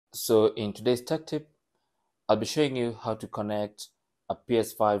So in today's tech tip, I'll be showing you how to connect a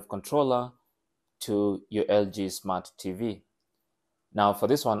PS5 controller to your LG Smart TV. Now for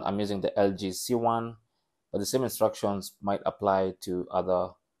this one, I'm using the LG C1, but the same instructions might apply to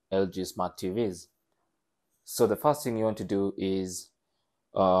other LG Smart TVs. So the first thing you want to do is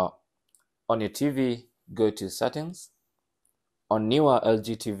on your TV, go to Settings. On newer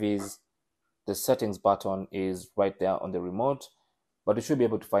LG TVs, the Settings button is right there on the remote, but you should be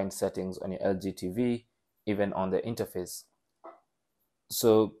able to find settings on your LG TV, even on the interface.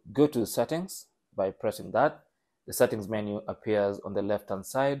 So go to Settings by pressing that. The Settings menu appears on the left-hand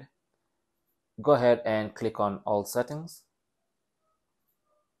side. Go ahead and click on All Settings.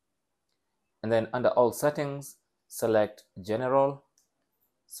 And then under All Settings, select General,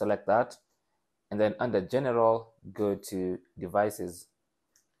 select that. And then under General, go to Devices.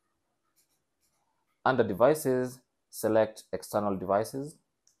 Under Devices, select External Devices,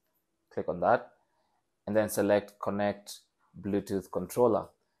 click on that, and then select Connect Bluetooth Controller.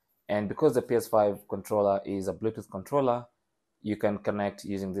 And because the PS5 controller is a Bluetooth controller, you can connect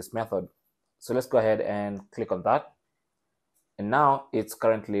using this method. So let's go ahead and click on that. And now it's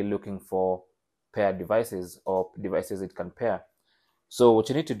currently looking for paired devices or devices it can pair. So what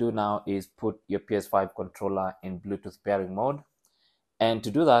you need to do now is put your PS5 controller in Bluetooth pairing mode. And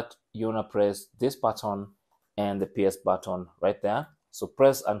to do that, you want to press this button and the PS button right there. So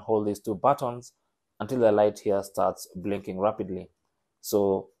press and hold these two buttons until the light here starts blinking rapidly.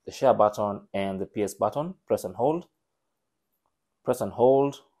 So the share button and the PS button, press and hold. Press and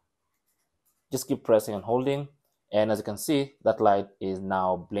hold. Just keep pressing and holding. And as you can see, that light is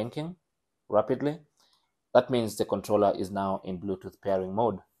now blinking rapidly. That means the controller is now in Bluetooth pairing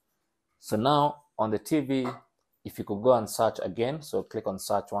mode. So now on the TV, if you could go and search again, so click on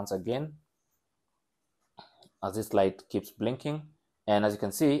search once again, as this light keeps blinking. And as you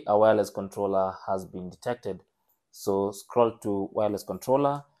can see, a wireless controller has been detected. So scroll to wireless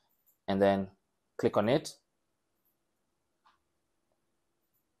controller and then click on it.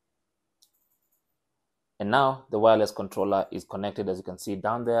 And now the wireless controller is connected, as you can see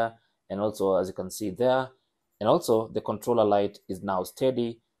down there, and also as you can see there. And also the controller light is now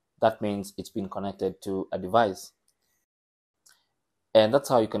steady. That means it's been connected to a device. And that's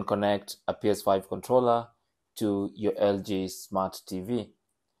how you can connect a PS5 controller to your LG Smart TV.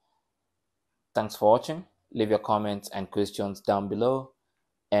 Thanks for watching. Leave your comments and questions down below,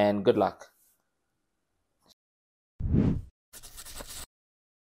 and good luck.